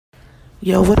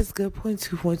Yo, what is good? Point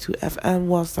 2.2 FM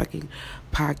While Sucking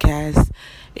Podcast.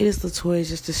 It is Latoya,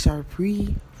 just a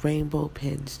Sharpie Rainbow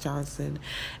Pins Johnson,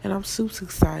 and I'm super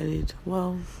excited.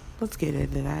 Well, let's get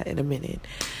into that in a minute.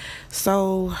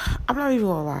 So, I'm not even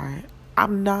gonna lie.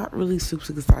 I'm not really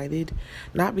super excited.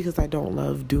 Not because I don't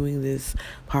love doing this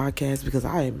podcast, because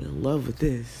I am in love with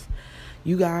this.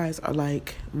 You guys are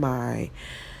like my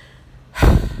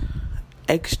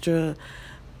extra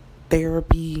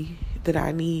therapy that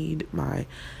I need, my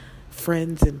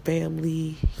friends and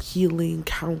family healing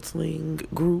counseling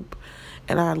group,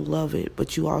 and I love it.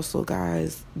 But you also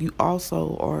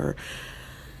are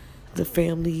the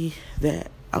family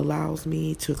that allows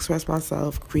me to express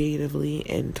myself creatively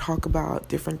and talk about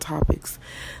different topics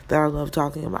that I love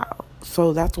talking about.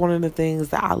 So that's one of the things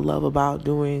that I love about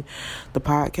doing the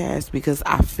podcast, because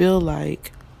I feel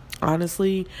like,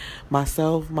 honestly,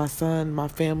 myself, my son, my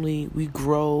family, we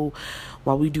grow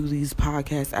while we do these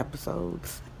podcast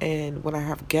episodes. And when I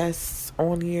have guests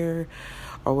on here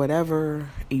or whatever,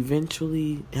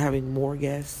 eventually having more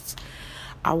guests,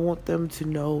 I want them to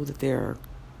know that they're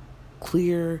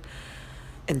clear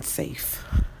and safe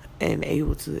and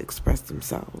able to express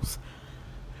themselves.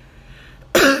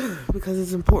 Because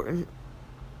it's important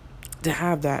to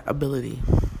have that ability.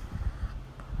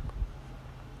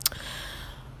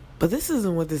 But this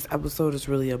isn't what this episode is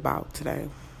really about today.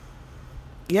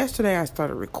 Yesterday, I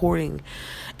started recording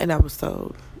an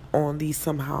episode on the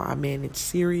Somehow I Manage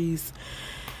series,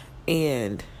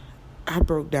 and I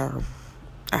broke down.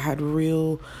 I had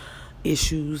real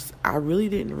issues. I really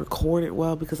didn't record it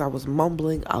well because I was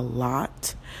mumbling a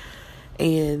lot,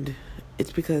 and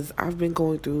it's because I've been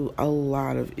going through a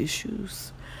lot of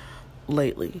issues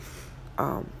lately.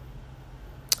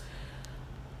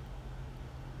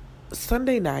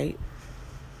 Sunday night,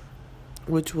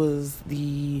 which was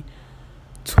the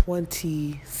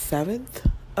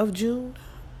 27th of June,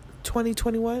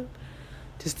 2021,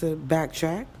 just to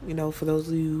backtrack, for those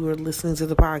of you who are listening to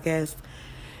the podcast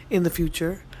in the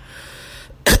future,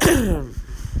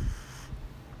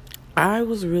 I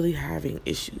was really having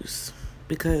issues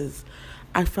because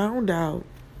I found out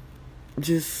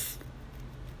just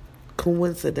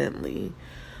coincidentally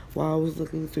while I was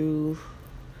looking through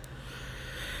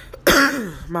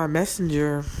my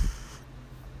messenger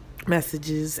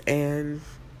messages, and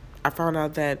I found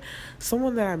out that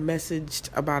someone that I messaged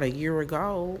about a year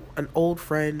ago, an old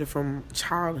friend from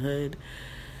childhood,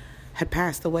 had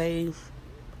passed away.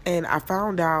 And I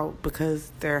found out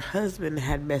because their husband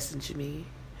had messaged me,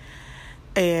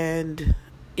 and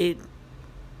it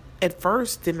at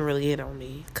first didn't really hit on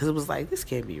me because it was like, this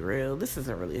can't be real. This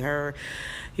isn't really her.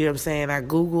 You know what I'm saying? I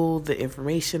Googled the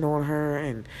information on her,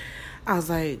 and I was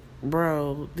like,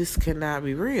 bro, this cannot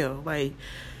be real. Like,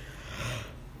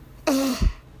 I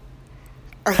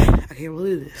can't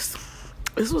believe this.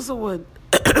 This was someone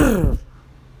that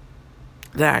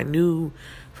I knew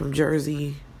from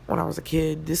Jersey when I was a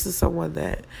kid. This is someone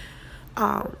that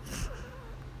I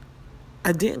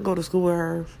didn't go to school with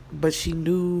her, but she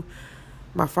knew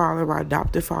my father, my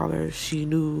adopted father. She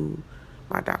knew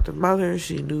my adopted mother.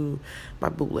 She knew my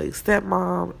bootleg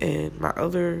stepmom and my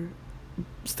other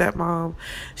stepmom.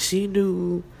 She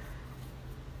knew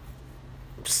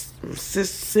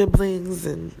siblings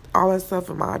and all that stuff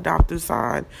on my adopted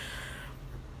side.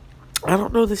 I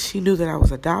don't know that she knew that I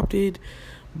was adopted,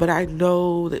 but I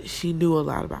know that she knew a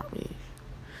lot about me.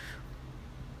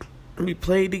 We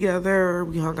played together.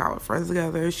 We hung out with friends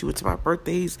together. She went to my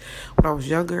birthdays when I was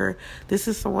younger. This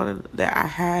is someone that I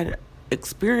had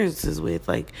experiences with.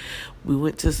 Like,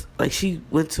 she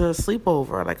went to a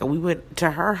sleepover. Like, we went to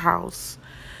her house.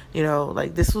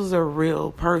 Like, this was a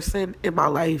real person in my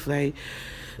life, like,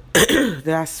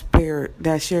 that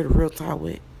I shared real time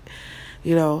with.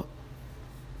 It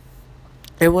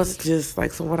wasn't just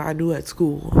like someone I knew at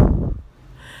school.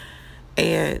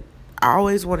 And I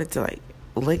always wanted to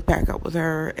link back up with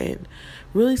her and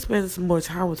really spend some more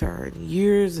time with her. And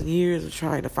years of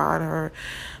trying to find her.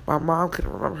 My mom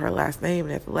couldn't remember her last name,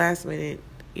 and at the last minute,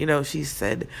 she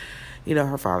said,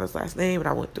 her father's last name, and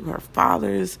I went through her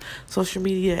father's social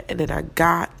media, and then I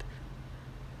got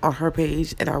on her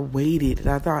page, and I waited, and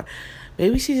I thought,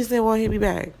 maybe she just didn't want to hit me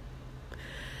back.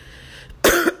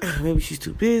 Maybe she's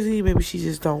too busy. Maybe she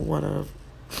just don't want to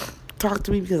talk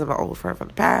to me because I'm an old friend from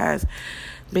the past.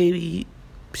 Maybe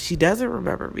she doesn't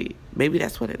remember me. Maybe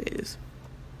that's what it is.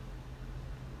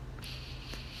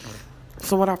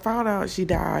 So when I found out she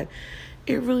died,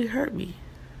 it really hurt me.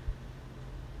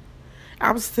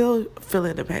 I'm still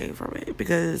feeling the pain from it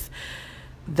because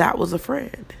that was a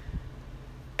friend.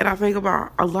 And I think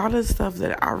about a lot of stuff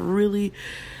that I really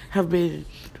have been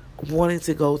wanting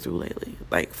to go through lately,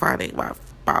 like finding my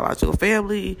biological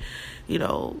family,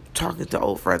 talking to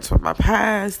old friends from my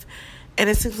past. And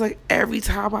it seems like every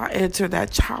time I enter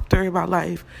that chapter in my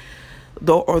life,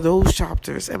 or those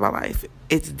chapters in my life,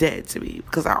 it's dead to me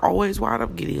because I always wind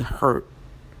up getting hurt.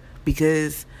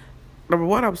 Because number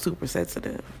one, I'm super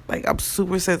sensitive. I'm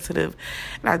super sensitive,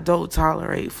 and I don't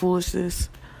tolerate foolishness.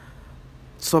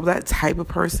 So I'm that type of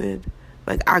person.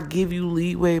 I give you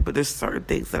leeway, but there's certain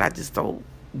things that I just don't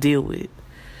deal with.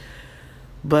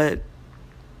 But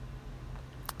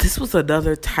this was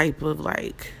another type of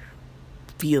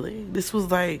feeling. This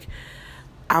was I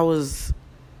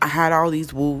had all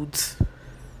these wounds,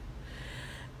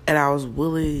 and I was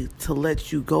willing to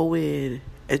let you go in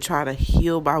and try to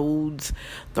heal my wounds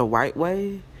the right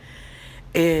way.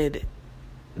 And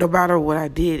no matter what I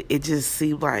did, it just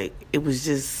seemed like it was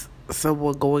just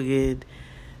someone going in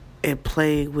and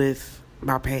playing with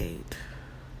my pain.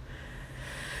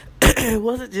 It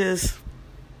wasn't just...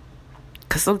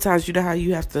 Because sometimes you know how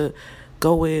you have to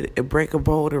go in and break a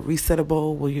bone and reset a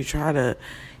bone when you're trying to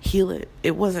heal it.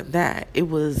 It wasn't that. It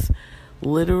was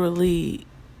literally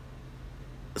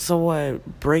someone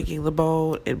breaking the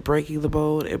bone and breaking the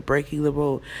bone and breaking the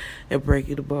bone and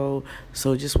breaking the bone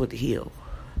so it just wouldn't heal.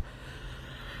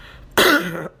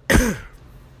 And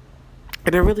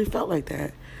it really felt like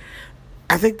that.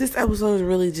 I think this episode is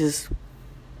really just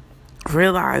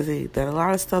realizing that a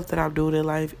lot of stuff that I'm doing in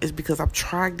life is because I'm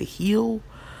trying to heal,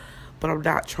 but I'm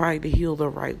not trying to heal the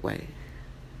right way.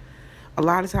 A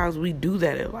lot of times we do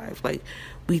that in life.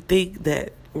 We think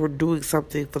that we're doing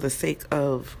something for the sake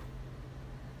of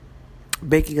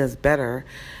making us better,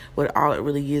 when all it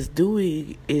really is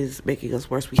doing is making us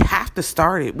worse. We have to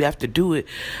start it. We have to do it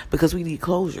because we need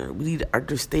closure. We need to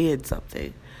understand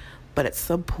something. But at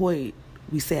some point,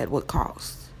 we say at what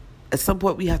cost? At some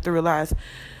point, we have to realize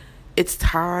it's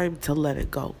time to let it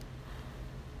go.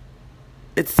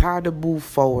 It's time to move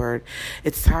forward.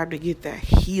 It's time to get that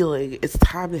healing. It's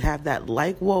time to have that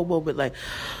whoa moment,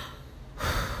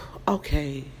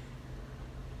 okay,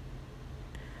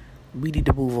 we need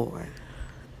to move on.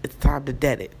 It's time to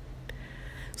dead it.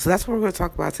 So that's what we're going to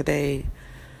talk about today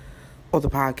on the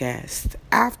podcast.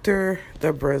 After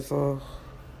the Brizzle.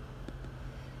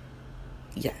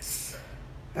 Yes.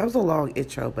 That was a long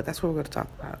intro, but that's what we're going to talk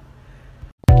about.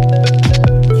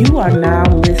 You are now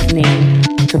listening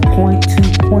to Point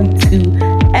 2.2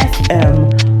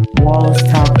 FM Walls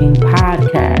Talking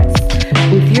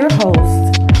Podcast with your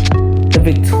host, the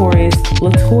victorious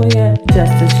Latoya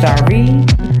Justice Shari,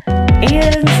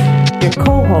 and your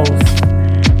co-host,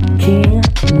 King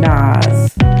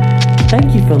Nas.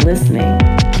 Thank you for listening.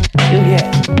 You'll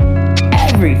hear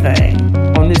everything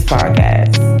on this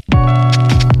podcast.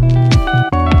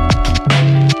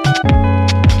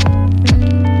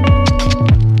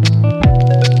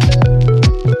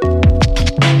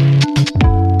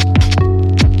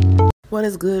 What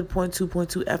is good? Point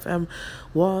 2.2 FM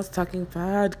Walls Talking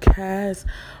Podcast.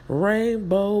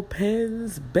 Rainbow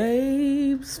Pins,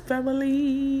 babes,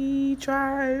 family,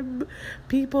 tribe,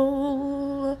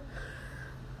 people,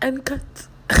 and cut.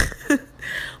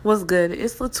 What's good?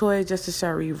 It's Latoya Justice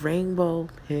Shari, Rainbow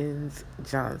Pins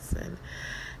Johnson.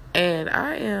 And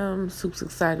I am super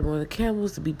excited when the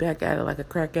Campbells to be back at it like a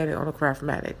crack at it on a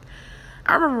Craftmatic.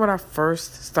 I remember when I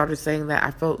first started saying that, I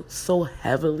felt so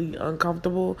heavily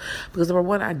uncomfortable because, number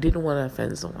one, I didn't want to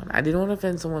offend someone. I didn't want to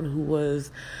offend someone who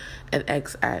was an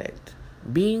ex-addict.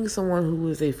 Being someone who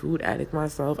is a food addict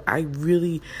myself, I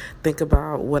really think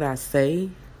about what I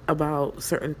say about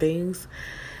certain things,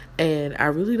 and I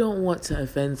really don't want to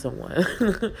offend someone.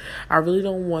 I really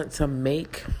don't want to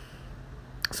make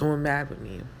someone mad with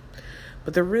me.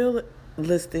 But the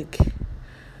realistic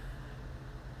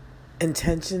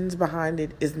intentions behind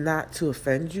it is not to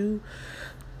offend you.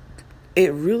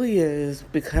 It really is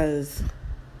because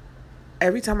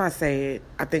every time I say it,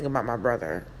 I think about my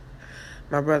brother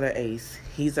Ace.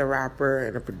 He's a rapper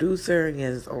and a producer, and he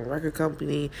has his own record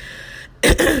company.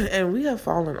 And we have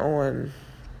fallen on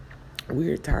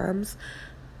weird times,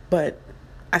 but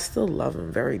I still love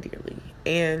him very dearly.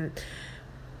 And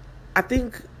I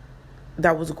think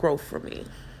that was growth for me.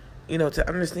 To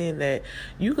understand that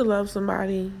you can love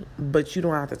somebody, but you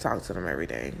don't have to talk to them every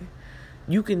day.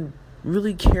 You can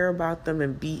really care about them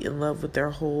and be in love with their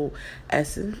whole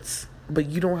essence, but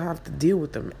you don't have to deal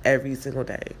with them every single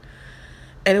day.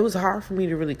 And it was hard for me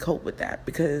to really cope with that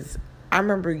because I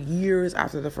remember years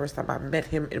after the first time I met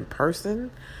him in person,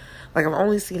 I've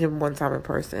only seen him one time in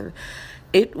person.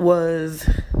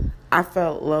 I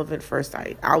felt love at first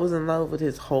sight. I was in love with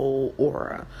his whole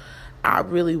aura. I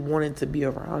really wanted to be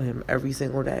around him every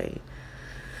single day.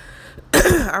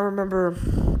 I remember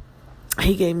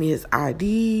he gave me his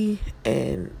ID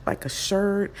and like a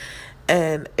shirt,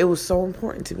 and it was so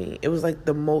important to me. It was like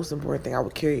the most important thing. I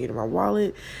would carry it in my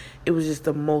wallet. It was just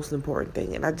the most important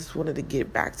thing, and I just wanted to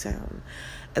get back to him.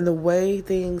 And the way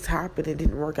things happened, it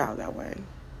didn't work out that way.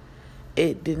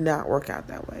 It did not work out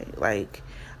that way. Like,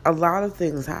 a lot of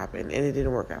things happened and it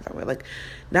didn't work out that way. Like,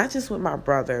 not just with my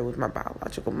brother, with my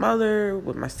biological mother,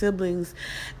 with my siblings.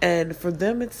 And for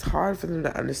them, it's hard for them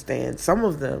to understand, some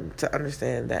of them to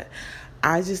understand that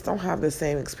I just don't have the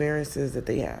same experiences that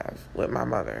they have with my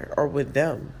mother or with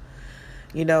them.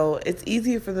 You know, it's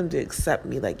easier for them to accept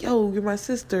me like, yo, you're my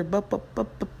sister,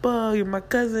 you're my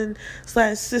cousin /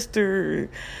 sister.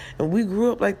 And we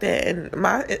grew up like that.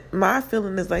 And my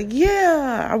feeling is like,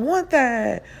 yeah, I want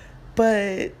that.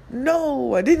 But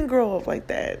no, I didn't grow up like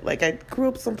that. Like, I grew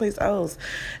up someplace else.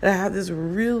 And I have this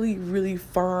really, really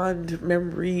fond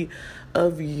memory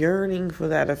of yearning for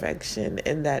that affection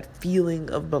and that feeling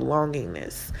of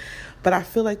belongingness. But I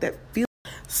feel like that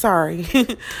sorry,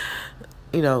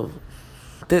 you know,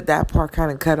 that part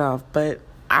kind of cut off. But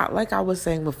like I was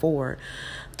saying before,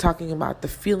 talking about the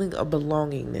feeling of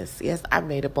belongingness. Yes, I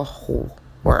made up a whole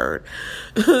word.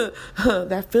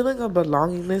 That feeling of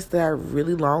belongingness that I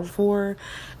really long for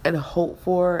and hope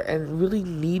for and really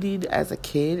needed as a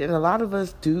kid, and a lot of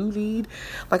us do need.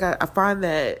 Like, I find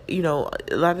that, you know,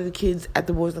 a lot of the kids at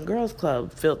the Boys and Girls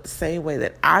Club felt the same way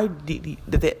that I did,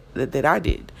 that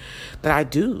I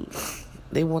do.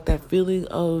 They want that feeling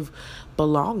of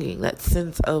belonging, that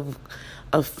sense of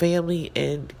family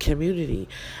and community.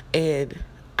 And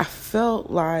I felt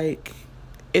like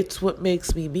it's what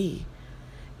makes me me.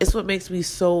 It's what makes me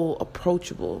so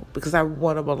approachable, because I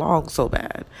want to belong so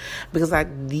bad, because I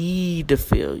need to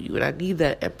feel you and I need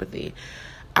that empathy.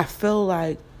 I feel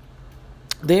like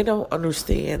they don't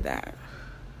understand that.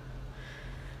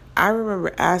 I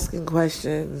remember asking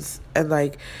questions, and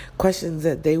like questions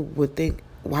that they would think,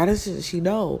 why doesn't she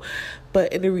know?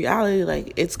 But in the reality,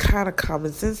 like, it's kind of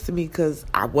common sense to me, because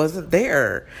I wasn't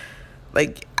there.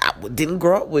 Like, I didn't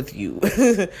grow up with you.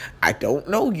 I don't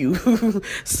know you.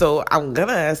 So I'm going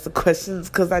to ask the questions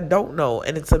because I don't know.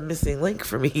 And it's a missing link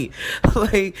for me.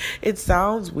 Like, it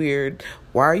sounds weird.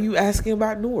 Why are you asking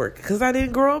about Newark? Because I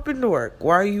didn't grow up in Newark.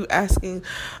 Why are you asking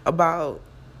about,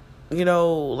 you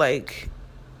know, like,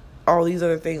 all these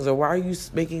other things? Or why are you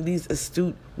making these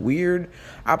astute, weird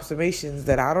observations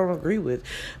that I don't agree with?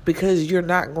 Because you're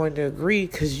not going to agree,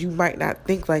 because you might not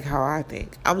think like how I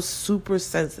think. I'm super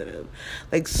sensitive,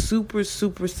 like super,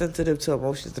 super sensitive to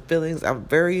emotions and feelings. I'm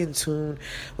very in tune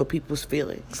with people's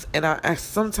feelings. And I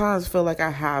sometimes feel like I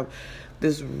have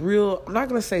this real, I'm not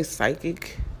going to say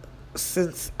psychic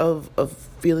sense of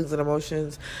feelings and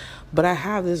emotions, but I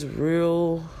have this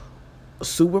real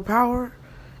superpower,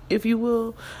 if you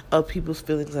will, of people's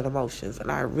feelings and emotions. And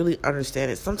I really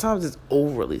understand it. Sometimes it's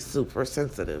overly super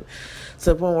sensitive to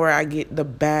the point where I get the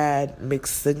bad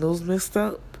mixed signals mixed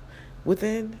up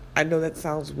within. I know that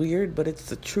sounds weird, but it's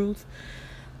the truth.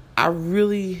 I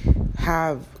really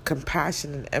have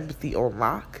compassion and empathy on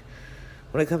lock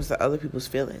when it comes to other people's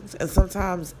feelings. And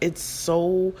sometimes it's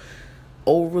so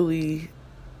overly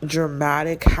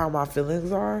dramatic how my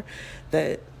feelings are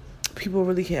that people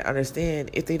really can't understand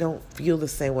if they don't feel the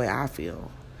same way I feel.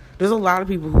 There's a lot of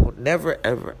people who will never,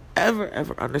 ever, ever,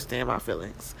 ever understand my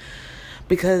feelings,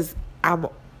 because I'm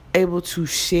able to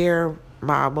share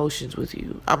my emotions with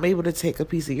you. I'm able to take a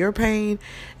piece of your pain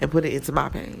and put it into my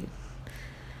pain.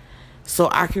 So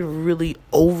I can really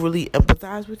overly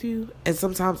empathize with you. And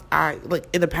sometimes I, like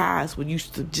in the past, when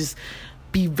used to just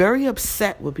be very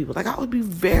upset with people. Like, I would be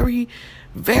very,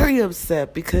 very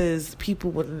upset because people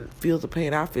wouldn't feel the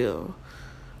pain I feel.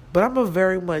 But I'm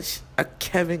very much a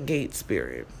Kevin Gates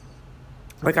spirit.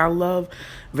 Like, I love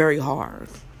very hard.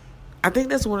 I think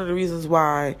that's one of the reasons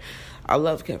why I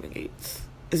love Kevin Gates,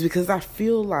 is because I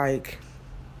feel like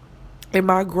in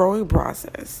my growing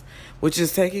process, which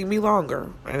is taking me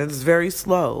longer and it's very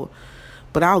slow,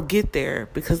 but I'll get there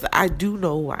because I do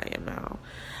know who I am now.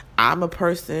 I'm a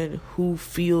person who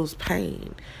feels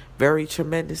pain very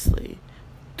tremendously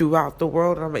throughout the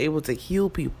world, and I'm able to heal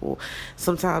people.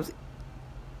 Sometimes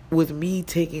with me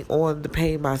taking on the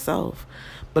pain myself,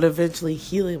 but eventually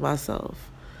healing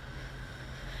myself.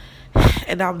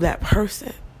 And I'm that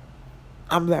person.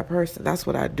 That's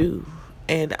what I do.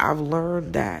 And I've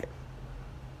learned that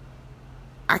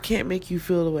I can't make you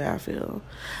feel the way I feel.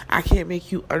 I can't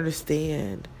make you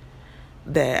understand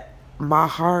that my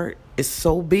heart is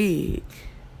so big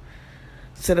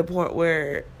to the point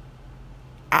where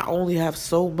I only have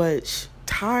so much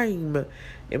time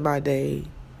in my day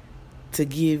to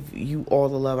give you all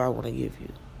the love I want to give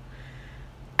you.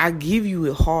 I give you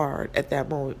it hard at that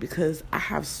moment because I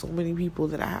have so many people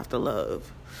that I have to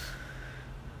love.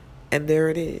 And there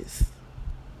it is.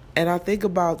 And I think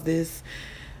about this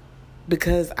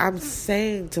because I'm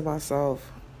saying to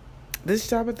myself, this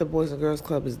job at the Boys and Girls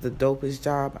Club is the dopest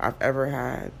job I've ever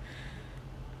had.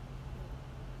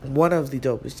 One of the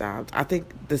dopest jobs. I think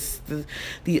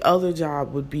the other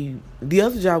job would be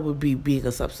being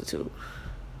a substitute,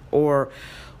 or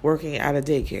working at a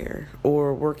daycare,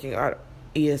 or working at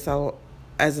ESL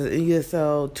as an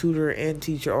ESL tutor and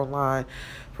teacher online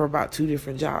for about 2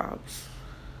 different jobs.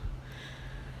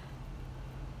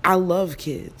 I love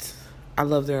kids. I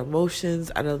love their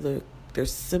emotions. I know their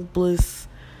simplest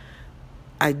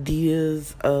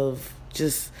ideas of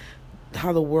just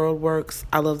how the world works.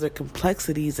 I love their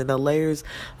complexities and the layers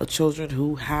of children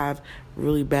who have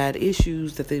really bad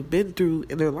issues that they've been through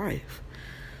in their life.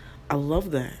 I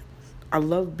love that. I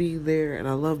love being there, and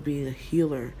I love being a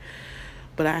healer.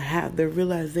 But I have the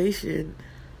realization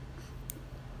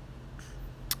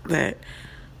that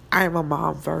I am a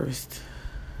mom first.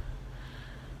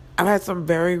 I've had some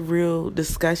very real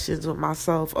discussions with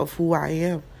myself of who I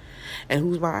am and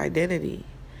who's my identity.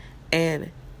 And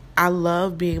I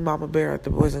love being Mama Bear at the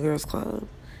Boys and Girls Club.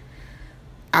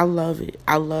 I love it.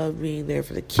 I love being there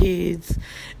for the kids,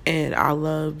 and I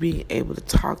love being able to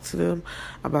talk to them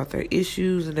about their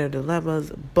issues and their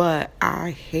dilemmas. But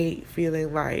I hate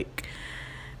feeling like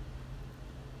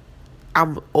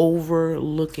I'm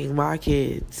overlooking my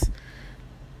kids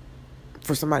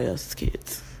for somebody else's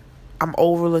kids. I'm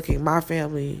overlooking my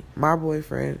family, my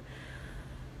boyfriend,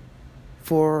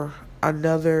 for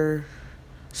another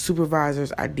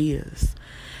supervisor's ideas.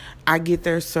 I get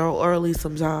there so early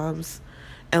sometimes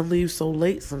and leave so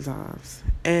late sometimes.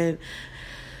 And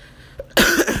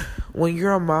when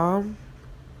you're a mom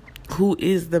who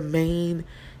is the main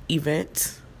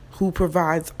event, who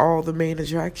provides all the main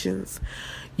attractions,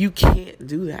 you can't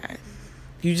do that.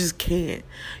 You just can't.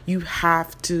 You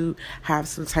have to have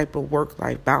some type of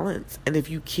work-life balance. And if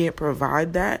you can't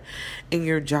provide that in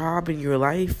your job, in your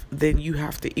life, then you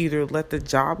have to either let the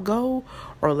job go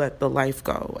or let the life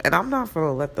go. And I'm not going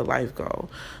to let the life go.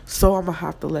 So I'm going to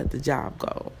have to let the job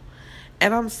go.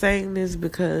 And I'm saying this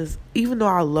because even though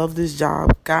I love this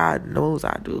job, God knows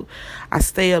I do. I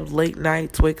stay up late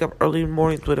nights, wake up early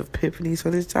mornings with epiphanies for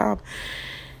this job.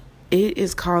 It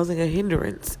is causing a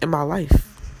hindrance in my life.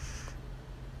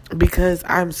 Because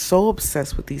I'm so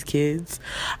obsessed with these kids.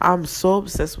 I'm so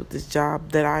obsessed with this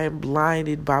job that I am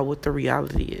blinded by what the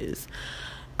reality is.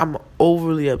 I'm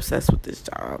overly obsessed with this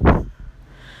job.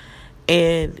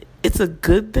 And it's a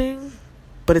good thing,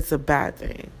 but it's a bad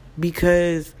thing.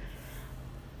 Because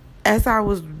as I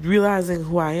was realizing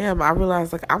who I am, I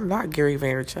realized, like, I'm not Gary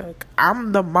Vaynerchuk.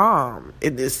 I'm the mom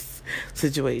in this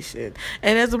situation.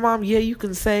 And as a mom, yeah, you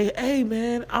can say, hey,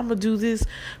 man, I'm going to do this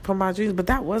for my dreams. But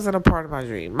that wasn't a part of my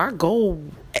dream. My goal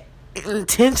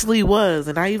intentionally was,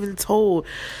 and I even told,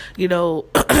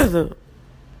 the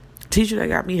teacher that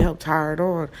got me helped hired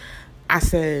on, I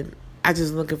said, I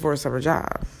just looking for a summer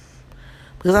job.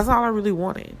 Because that's all I really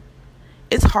wanted.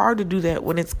 It's hard to do that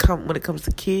when it comes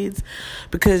to kids,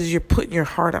 because you're putting your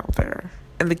heart out there.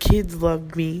 And the kids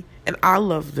love me, and I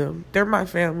love them. They're my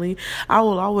family. I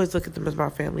will always look at them as my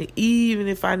family, even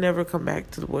if I never come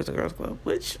back to the Boys and Girls Club,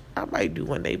 which I might do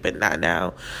one day, but not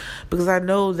now. Because I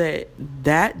know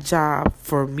that job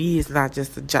for me is not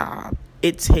just a job.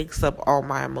 It takes up all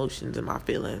my emotions and my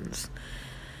feelings.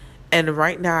 And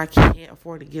right now, I can't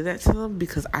afford to give that to them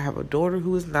because I have a daughter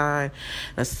who is 9,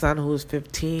 a son who is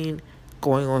 15,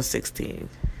 going on 16.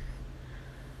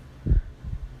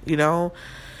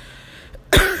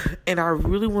 And I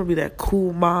really want to be that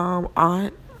cool mom,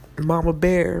 aunt, Mama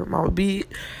Bear, Mama B.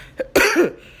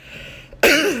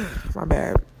 My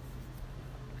bad.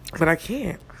 But I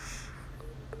can't.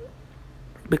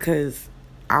 Because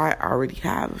I already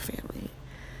have a family.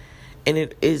 And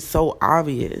it is so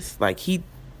obvious. Like,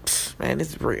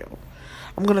 it's real.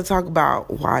 I'm going to talk about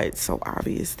why it's so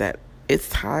obvious that it's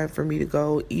time for me to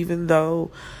go, even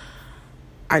though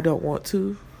I don't want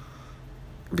to,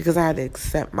 because I had to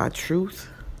accept my truth.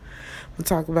 We'll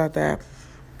talk about that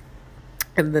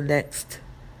in the next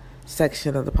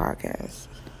section of the podcast.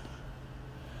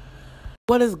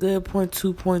 What is good?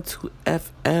 2.2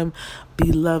 FM,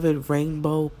 beloved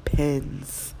Rainbow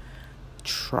Pens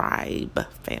tribe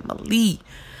family.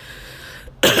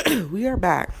 We are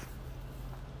back.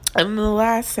 And in the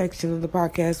last section of the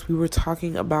podcast, we were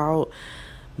talking about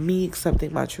me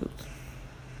accepting my truth.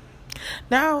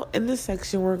 Now, in this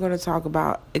section, we're going to talk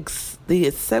about the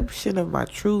acceptance of my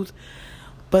truth,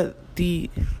 but the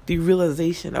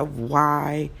realization of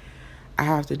why I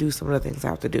have to do some of the things I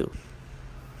have to do.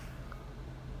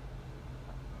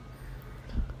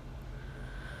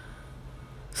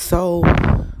 So,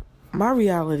 my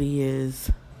reality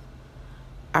is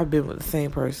I've been with the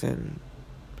same person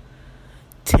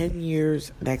 10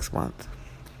 years next month.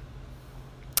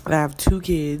 And I have 2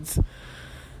 kids.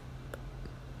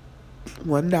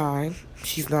 One died.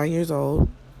 She's 9 years old.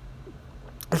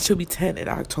 And she'll be 10 in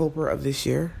October of this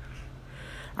year.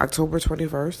 October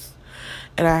 21st.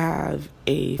 And I have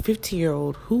a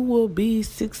 15-year-old who will be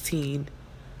 16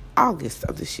 August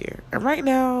of this year. And right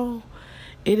now,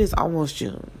 it is almost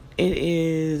June. It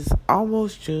is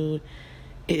almost June.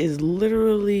 It is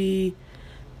literally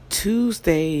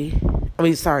July.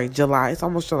 It's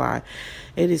almost July.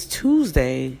 It is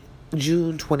Tuesday,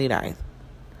 June 29th.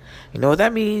 You know what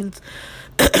that means?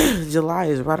 July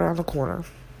is right around the corner.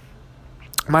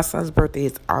 My son's birthday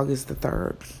is August the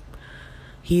 3rd.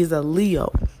 He's a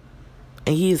Leo.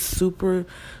 And he is super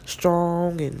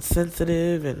strong and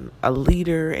sensitive and a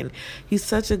leader. And he's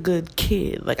such a good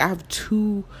kid. Like, I have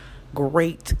 2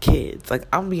 great kids. Like,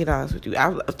 I'm being honest with you.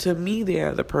 To me, they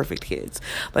are the perfect kids.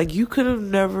 Like, you could have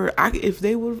never... if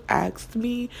they would have asked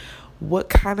me what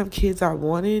kind of kids I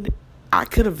wanted, I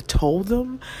could have told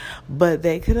them. But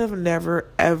they could have never,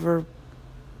 ever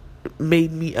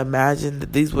made me imagine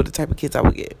that these were the type of kids I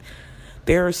would get.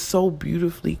 They're so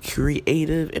beautifully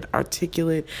creative and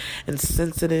articulate and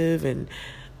sensitive and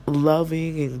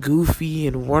loving and goofy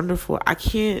and wonderful. I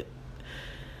couldn't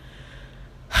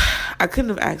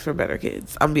have asked for better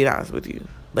kids. I'm being honest with you.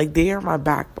 Like, they are my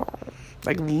backbone.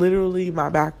 Like, literally my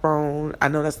backbone. I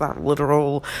know that's not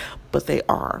literal, but they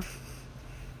are.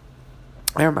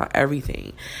 They're my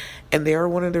everything. And they're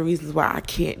one of the reasons why I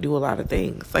can't do a lot of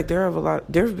things. Like,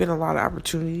 there's been a lot of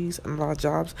opportunities and a lot of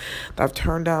jobs that I've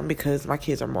turned down because my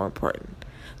kids are more important.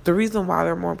 The reason why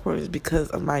they're more important is because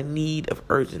of my need of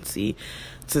urgency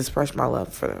to express my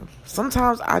love for them.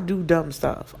 Sometimes I do dumb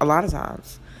stuff, a lot of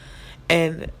times.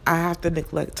 And I have to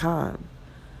neglect time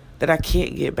that I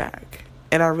can't get back.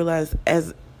 And I realize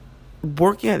as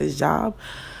working at this job,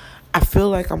 I feel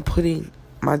like I'm putting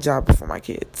my job before my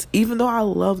kids. Even though I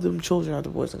love them children at the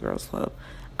Boys and Girls Club,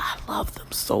 I love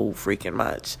them so freaking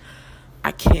much.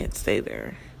 I can't stay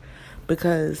there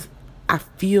because I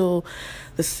feel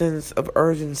the sense of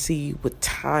urgency with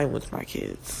time with my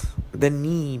kids. The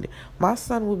need. My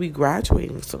son will be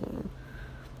graduating soon.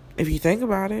 If you think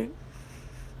about it.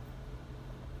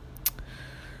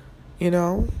 You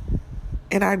know?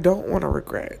 And I don't want to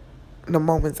regret the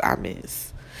moments I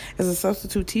miss. As a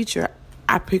substitute teacher,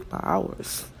 I pick my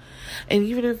hours. And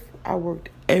even if I worked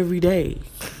every day,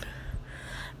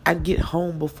 I'd get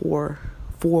home before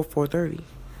 4:30.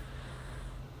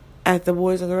 At the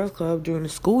Boys and Girls Club during the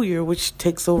school year, which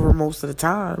takes over most of the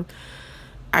time,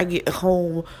 I get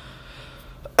home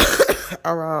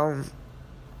around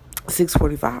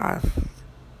 6:45.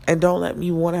 And don't let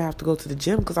me want to have to go to the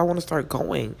gym because I want to start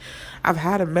going. I've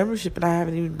had a membership and I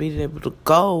haven't even been able to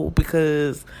go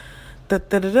because I've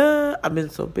been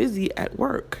so busy at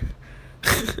work.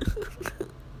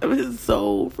 I've been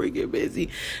so freaking busy.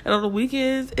 And on the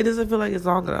weekends, it doesn't feel like it's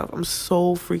long enough. I'm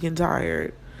so freaking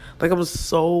tired. Like, I'm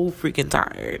so freaking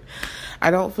tired.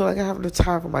 I don't feel like I have enough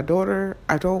time for my daughter.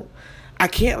 I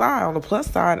can't lie. On the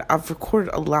plus side, I've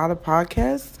recorded a lot of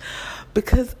podcasts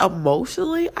because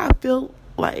emotionally, I feel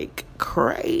like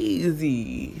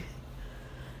crazy.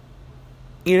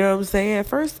 You know what I'm saying? At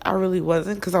first, I really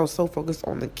wasn't because I was so focused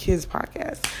on the kids'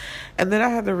 podcast. And then I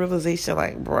had the realization,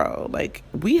 like, bro, like,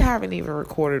 we haven't even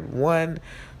recorded one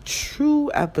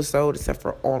true episode except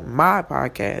for on my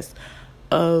podcast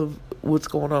of what's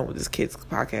going on with this kids'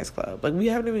 podcast club. Like, we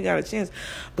haven't even got a chance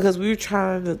because we were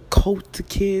trying to coach the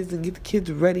kids and get the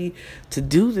kids ready to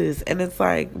do this. And it's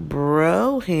like,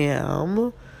 bro,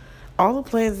 all the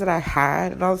plans that I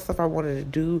had and all the stuff I wanted to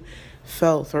do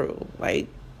fell through. Like,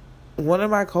 one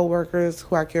of my coworkers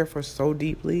who I care for so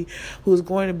deeply, who is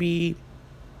going to be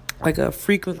like a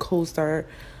frequent co-star,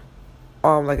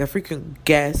 like a frequent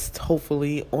guest,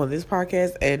 hopefully, on this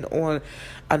podcast and on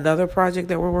another project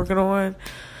that we're working on,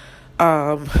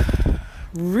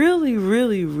 really,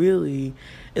 really, really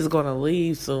is going to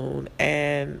leave soon.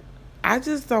 And I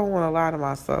just don't want to lie to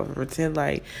myself and pretend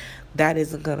like that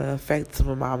isn't going to affect some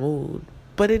of my mood.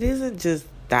 But it isn't just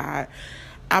that.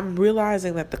 I'm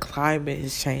realizing that the climate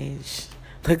has changed.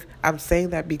 Like, I'm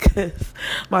saying that because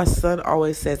my son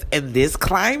always says, in this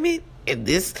climate,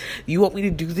 you want me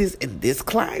to do this in this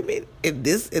climate, in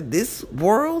this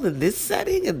world, in this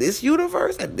setting, in this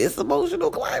universe, in this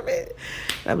emotional climate?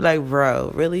 And I'm like,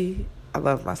 bro, really? I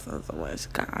love my son so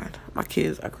much. God, my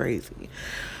kids are crazy.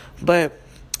 But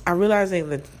I'm realizing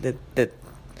that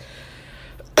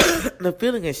the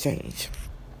feeling has changed.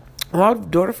 When my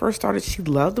daughter first started, she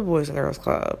loved the Boys and Girls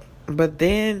Club. But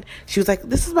then she was like,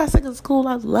 this is my second school.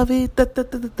 I love it. Da, da,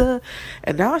 da, da, da.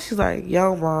 And now she's like,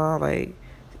 yo, Mom, like,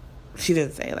 she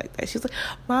didn't say it like that. She's like,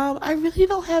 Mom, I really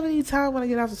don't have any time when I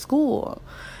get out of school.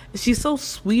 And she's so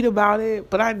sweet about it.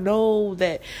 But I know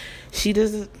that she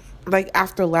doesn't, like,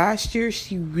 after last year,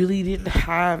 she really didn't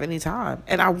have any time.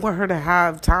 And I want her to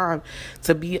have time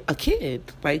to be a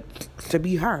kid, like, to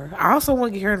be her. I also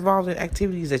want to get her involved in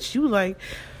activities that you like,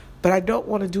 but I don't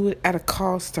want to do it at a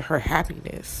cost to her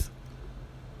happiness.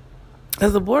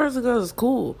 Because the Boys and Girls is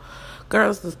cool.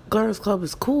 The Girls Club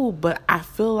is cool, but I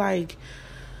feel like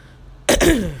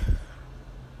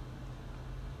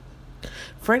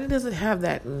Freddie doesn't have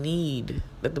that need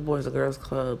that the Boys and Girls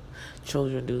Club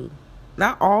children do.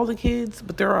 Not all the kids,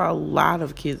 but there are a lot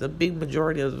of kids, a big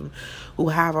majority of them, who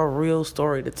have a real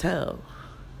story to tell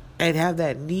and have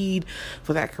that need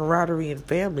for that camaraderie and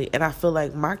family. And I feel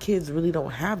like my kids really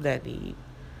don't have that need.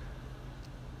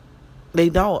 They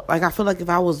don't. Like, I feel like if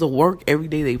I was to work every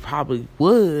day, they probably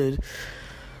would.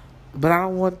 But I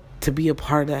don't want to be a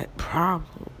part of that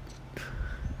problem.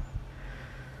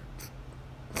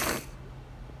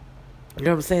 You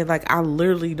know what I'm saying? Like, I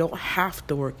literally don't have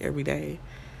to work every day.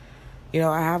 You know,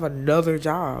 I have another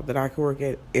job that I can work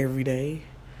at every day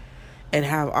and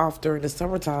have off during the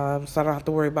summertime, so I don't have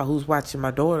to worry about who's watching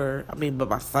my daughter. I mean, but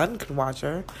my son can watch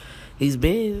her. He's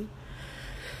been.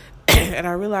 And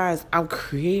I realize I'm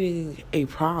creating a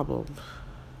problem.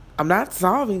 I'm not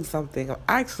solving something. I'm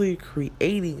actually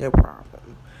creating a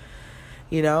problem.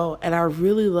 You know? And I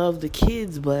really love the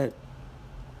kids, but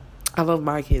I love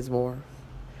my kids more.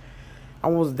 I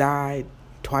almost died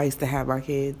twice to have my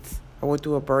kids. I went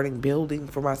through a burning building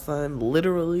for my son,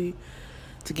 literally,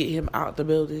 to get him out the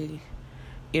building.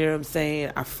 You know what I'm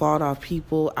saying? I fought off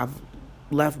people. I've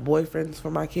left boyfriends for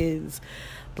my kids.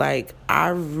 Like, I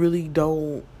really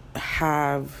don't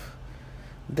have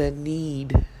the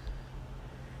need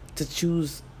to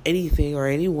choose anything or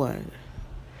anyone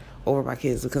over my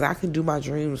kids, because I can do my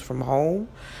dreams from home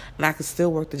and I can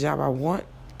still work the job I want,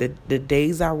 the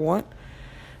days I want.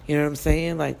 You know what I'm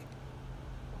saying? Like,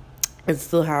 and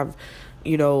still have,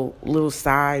 you know, little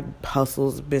side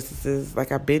hustles, businesses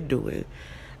like I've been doing.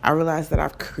 I realized that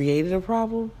I've created a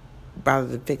problem rather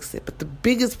than fix it. But the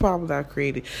biggest problem that I've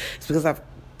created is because I've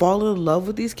fallen in love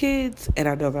with these kids and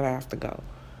I know that I have to go.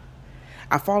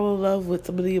 I fall in love with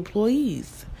some of the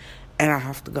employees and I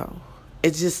have to go.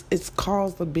 It's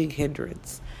caused a big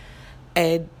hindrance.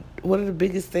 And one of the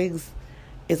biggest things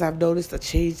is I've noticed a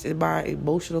change in my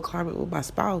emotional climate with my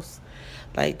spouse.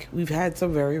 Like, we've had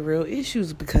some very real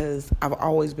issues because I've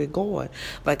always been going.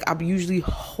 Like, I'm usually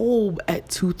home at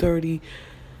 2:30,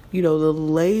 you know, the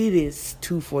latest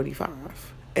 2:45.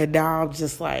 And now I'm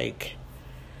just like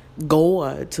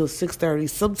going till 6:30,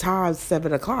 sometimes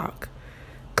 7 o'clock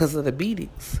because of the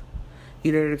meetings.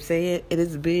 You know what I'm saying? And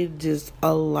it's been just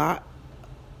a lot.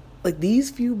 Like, these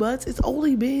few months, it's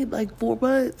only been like 4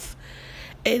 months.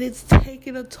 And it's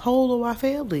taking a toll on my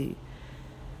family.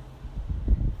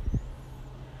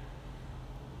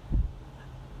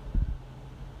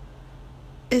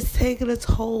 It's taking a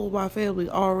toll on my family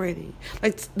already.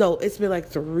 Like, no, it's been like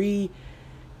 3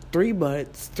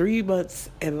 months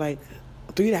and like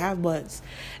 3.5 months.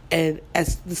 And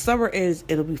as the summer ends,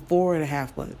 it'll be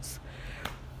 4.5 months.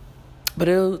 But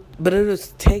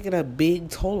it's taking a big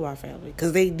toll on my family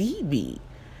because they need me.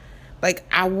 Like,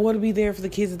 I want to be there for the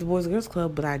kids at the Boys and Girls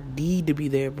Club, but I need to be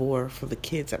there more for the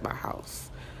kids at my house.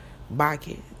 My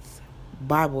kids.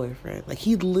 My boyfriend. Like,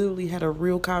 he literally had a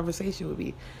real conversation with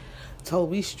me. Told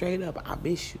me straight up, I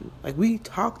miss you. Like, we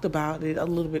talked about it a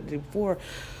little bit before.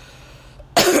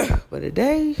 But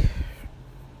yesterday.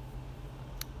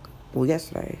 We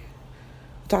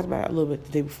talked about it a little bit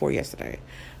the day before yesterday.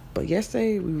 But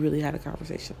yesterday, we really had a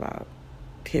conversation about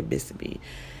him missing me.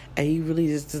 And he really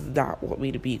just does not want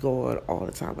me to be going all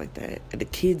the time like that. And the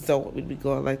kids don't want me to be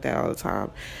going like that all the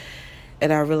time.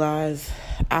 And I realized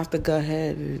I have to go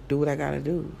ahead and do what I got to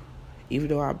do. Even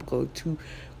though I'm going to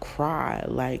cry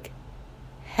like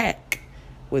heck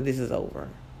when this is over.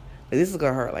 Like, this is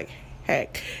going to hurt like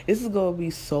heck. This is going to be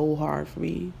so hard for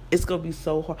me. It's going to be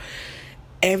so hard.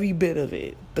 Every bit of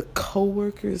it. The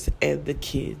coworkers and the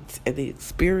kids and the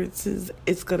experiences.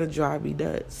 It's going to drive me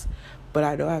nuts. But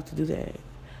I don't have to do that.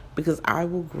 Because I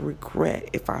will regret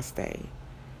if I stay.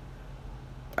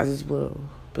 I just will.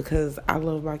 Because I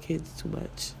love my kids too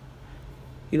much.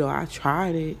 You know, I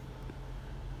tried it.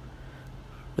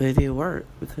 But it didn't work.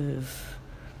 Because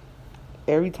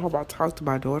every time I talk to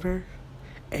my daughter,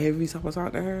 every time I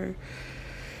talk to her,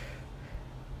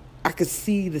 I could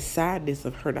see the sadness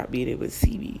of her not being able to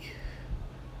see me.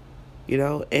 You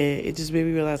know? And it just made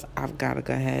me realize I've got to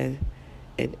go ahead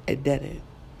and dead it.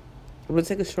 I'm going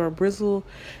to take a short bristle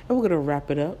and we're going to wrap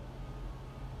it up.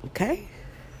 Okay?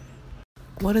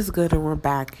 What is good? And we're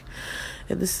back.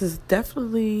 And this is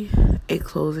definitely a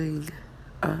closing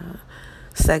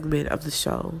segment of the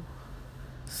show.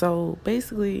 So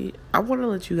basically, I want to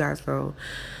let you guys know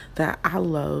that I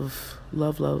love,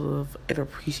 and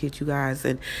appreciate you guys.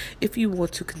 And if you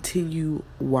want to continue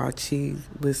watching,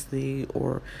 listening,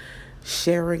 or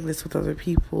sharing this with other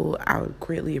people, I would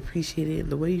greatly appreciate it. And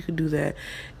the way you can do that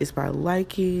is by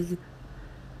liking,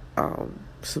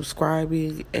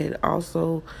 subscribing, and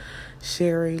also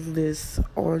sharing this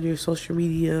on your social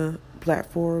media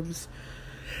platforms.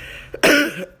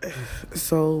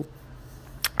 So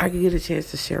I can get a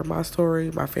chance to share my story,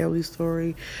 my family's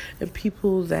story, and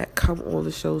people that come on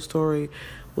the show story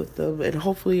with them, and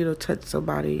hopefully it'll touch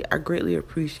somebody. I greatly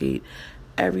appreciate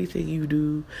everything you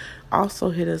do. Also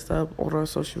hit us up on our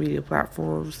social media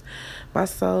platforms,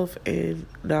 myself and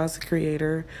Nas the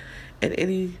Creator, and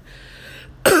any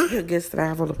guests that I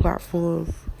have on the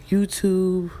platform,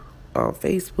 YouTube,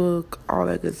 Facebook, all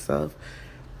that good stuff,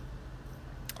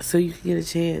 so you can get a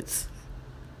chance.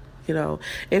 You know,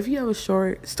 if you have a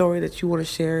short story that you want to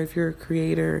share, if you're a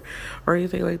creator or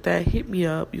anything like that, hit me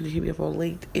up. You can hit me up on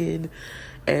LinkedIn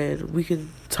and we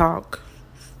can talk,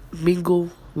 mingle,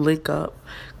 link up,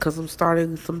 because I'm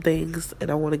starting some things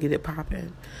and I want to get it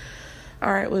popping.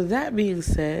 All right, with that being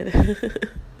said,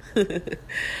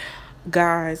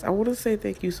 guys, I want to say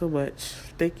thank you so much.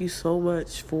 Thank you so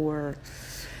much for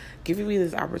giving me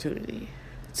this opportunity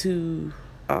to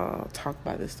talk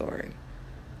about this story.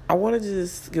 I want to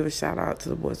just give a shout out to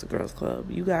the Boys and Girls Club.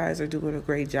 You guys are doing a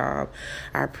great job.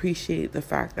 I appreciate the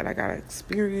fact that I got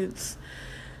experience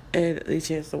and the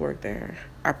chance to work there.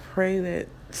 I pray that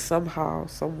somehow,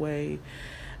 some way,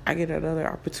 I get another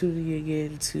opportunity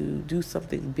again to do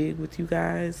something big with you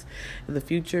guys in the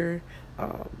future.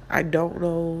 I don't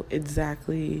know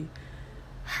exactly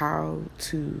how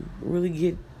to really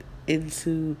get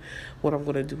into what I'm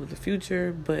going to do in the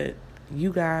future, but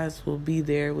you guys will be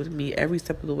there with me every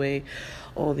step of the way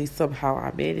on the Somehow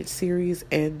I Manage series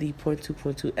and the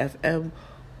 .2.2 FM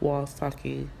Walls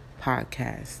Talking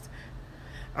podcast.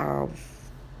 I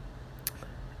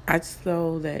just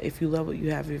know that if you love what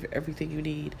you have, you have everything you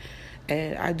need.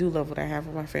 And I do love what I have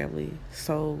with my family.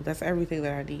 So that's everything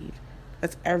that I need.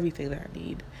 That's everything that I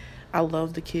need. I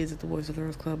love the kids at the Boys and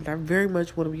Girls Club, and I very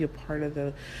much want to be a part of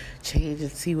the change and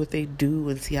see what they do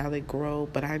and see how they grow.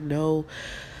 But I know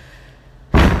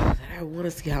that I want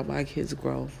to see how my kids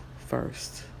grow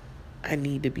first. I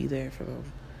need to be there for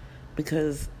them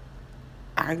because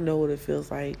I know what it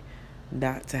feels like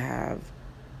not to have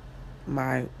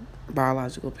my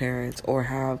biological parents or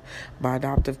have my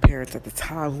adoptive parents at the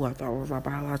time, who I thought were my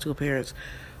biological parents,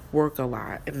 work a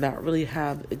lot and not really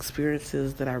have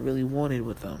experiences that I really wanted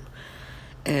with them.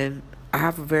 And I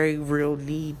have a very real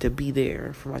need to be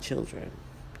there for my children.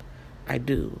 I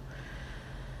do.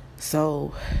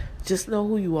 So just know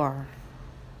who you are.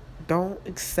 Don't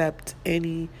accept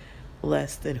any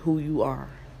less than who you are.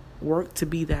 Work to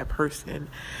be that person.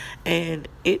 And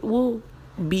it will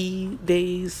be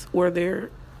days where there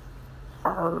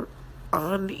are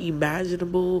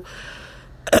unimaginable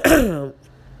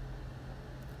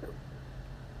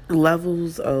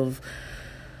levels of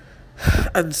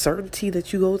uncertainty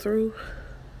that you go through.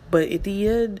 But at the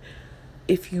end,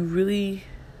 if you really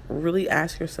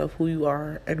ask yourself who you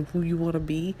are and who you want to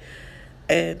be,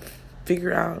 and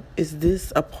figure out, is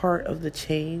this a part of the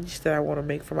change that I want to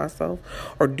make for myself,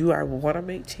 or do I want to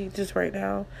make changes right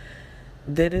now,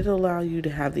 then it'll allow you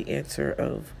to have the answer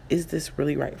of, is this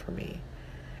really right for me?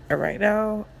 And right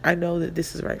now, I know that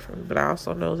this is right for me, but I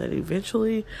also know that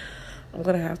eventually I'm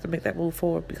going to have to make that move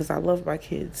forward because I love my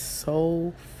kids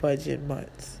so fudging much.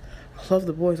 I love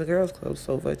the Boys and Girls Club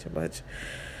so fudging much.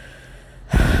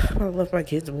 But I love my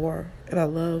kids more, and I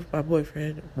love my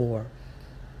boyfriend more.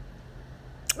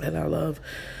 And I love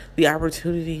the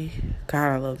opportunity. God,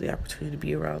 I love the opportunity to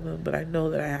be around them, but I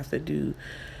know that I have to do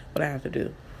what I have to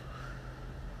do.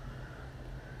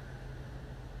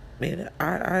 Man,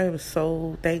 I am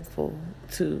so thankful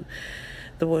to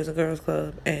the Boys and Girls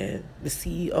Club and the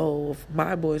CEO of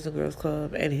my Boys and Girls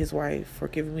Club and his wife for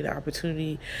giving me the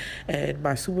opportunity, and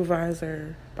my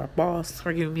supervisor, my boss,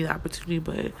 for giving me the opportunity.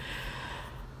 But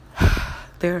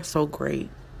they're so great.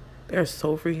 They're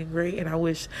so freaking great, and I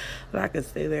wish that I could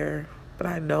stay there. But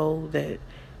I know that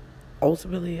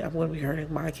ultimately I'm going to be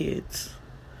hurting my kids,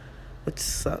 which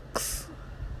sucks.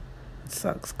 It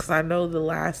sucks because I know the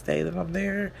last day that I'm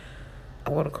there, I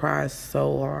want to cry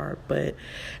so hard. But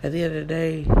at the end of the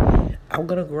day, I'm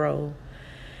going to grow.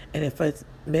 And if it's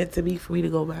meant to be for me to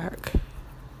go back,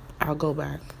 I'll go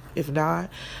back. If not,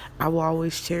 I will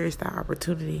always cherish that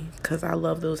opportunity because I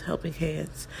love those helping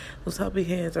hands. Those helping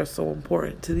hands are so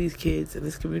important to these kids in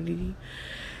this community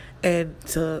and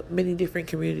to many different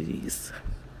communities.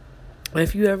 And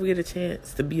if you ever get a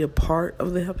chance to be a part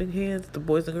of the Helping Hands, the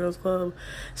Boys and Girls Club,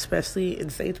 especially in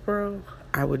Statesboro,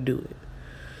 I would do it.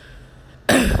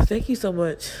 Thank you so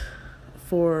much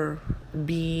for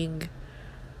being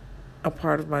a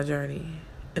part of my journey.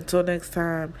 Until next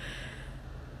time,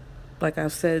 like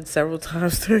I've said several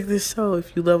times during this show,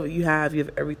 if you love what you have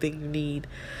everything you need.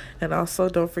 And also,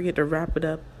 don't forget to wrap it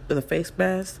up with a face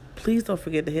mask. Please don't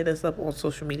forget to hit us up on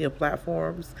social media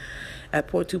platforms at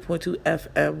 .2.2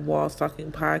 FM Walls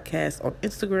Talking Podcast on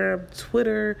Instagram,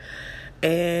 Twitter,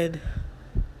 and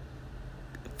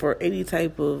for any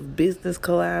type of business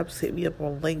collabs, hit me up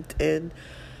on LinkedIn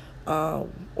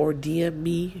or DM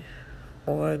me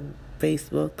on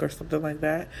Facebook or something like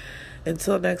that.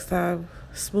 Until next time,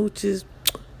 smooches,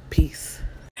 peace.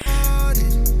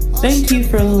 Thank you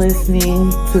for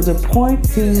listening to the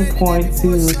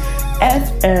 .2.2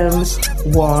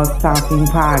 FM Walls Talking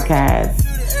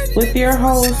Podcast with your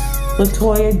host,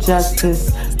 Latoya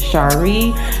Justice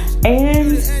Shari,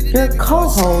 and your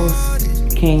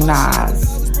co-host, King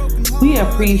Nas. We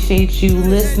appreciate you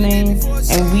listening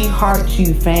and we heart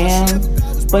you, fam.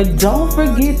 But don't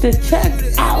forget to check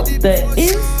out the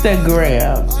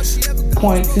Instagram,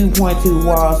 .2.2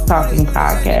 Walls Talking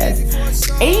Podcast,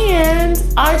 and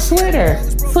our Twitter,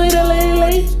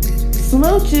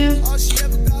 Smooches.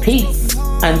 Peace.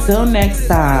 Until next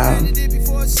time.